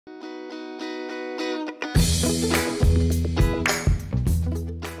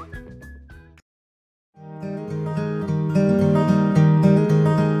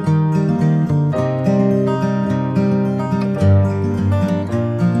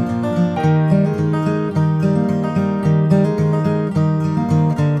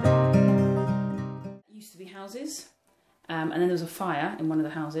there was a fire in one of the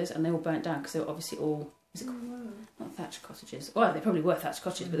houses, and they all burnt down because they were obviously all not thatched cottages. Well, they probably were thatched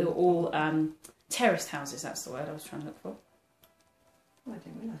cottages, but they were all terraced houses. That's the word I was trying to look for. Oh, I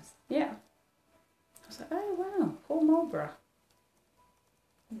didn't realise. Yeah. I was like, oh wow, poor Marlborough.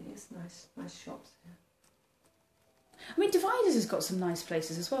 It is nice shops here. I mean, Dividers has got some nice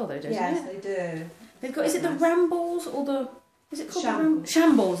places as well, though, doesn't it? Yes, they do. They've got. Is it the Rambles or the? Is it called Shambles?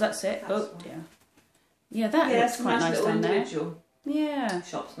 Shambles. That's it. That's Oh dear. Yeah, that looks quite nice down there. Yeah.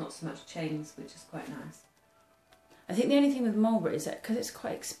 Shops, not so much chains, which is quite nice. I think the only thing with Marlborough is that because it's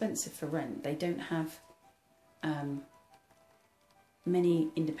quite expensive for rent, they don't have many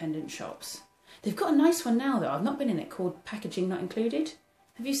independent shops. They've got a nice one now, though. I've not been in it, called Packaging Not Included.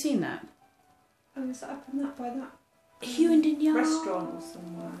 Have you seen that? Oh, is that up in that by that? Hewenden Yard. Restaurant or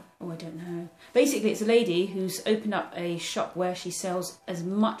somewhere. Oh, I don't know. Basically, it's a lady who's opened up a shop where she sells as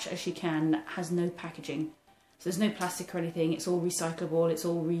much as she can that has no packaging. So there's no plastic or anything. It's all recyclable. It's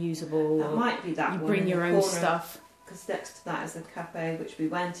all reusable. That might be that you one. Bring your own stuff. Because next to that is a cafe which we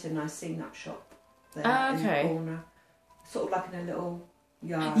went in. And I seen that shop there in the corner, sort of like in a little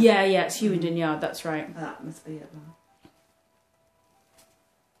yard. Yeah, it's Hewenden Yard. That's right. That must be it. Then.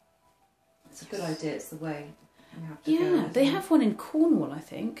 It's a good idea. It's the way. Yeah, they have one in Cornwall, I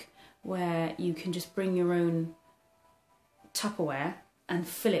think, where you can just bring your own Tupperware and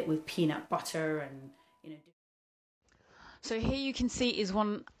fill it with peanut butter and, you know. So here you can see is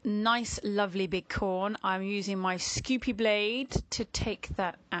one nice, lovely big corn. I'm using my scoopy blade to take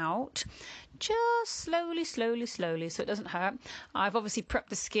that out. Just slowly, so it doesn't hurt. I've obviously prepped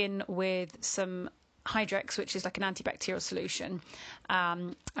the skin with some Hydrex, which is like an antibacterial solution,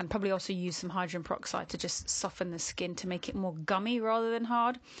 and probably also use some hydrogen peroxide to just soften the skin to make it more gummy rather than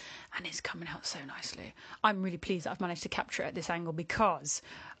hard. And it's coming out so nicely. I'm really pleased that I've managed to capture it at this angle because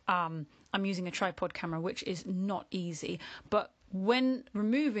I'm using a tripod camera, which is not easy. But when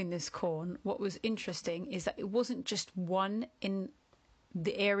removing this corn, what was interesting is that it wasn't just one in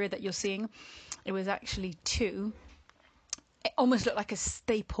the area that you're seeing. It was actually two. It almost looked like a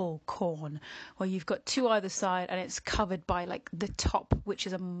staple corn where you've got two either side and it's covered by like the top, which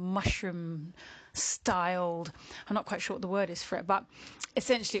is a mushroom styled, I'm not quite sure what the word is for it, but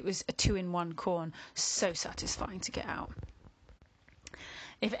essentially it was a 2-in-1 corn. So satisfying to get out.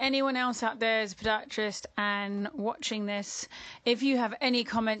 If anyone else out there is a podiatrist and watching this, if you have any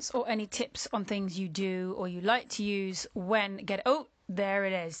comments or any tips on things you do or you like to use oh, there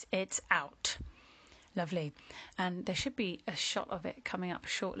it is, it's out. Lovely. And there should be a shot of it coming up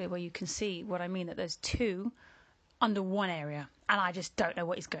shortly where you can see what I mean, that there's two under one area and I just don't know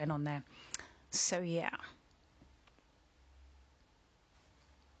what is going on there. So yeah.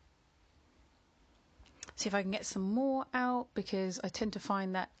 See if I can get some more out, because I tend to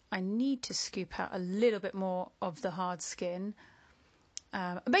find that I need to scoop out a little bit more of the hard skin.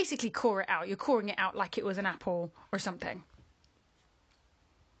 Basically core it out. You're coring it out like it was an apple or something.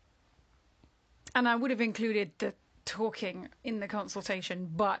 And I would have included the talking in the consultation,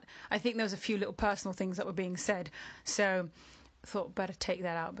 but I think there was a few little personal things that were being said. So I thought better take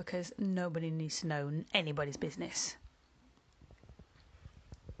that out because nobody needs to know anybody's business.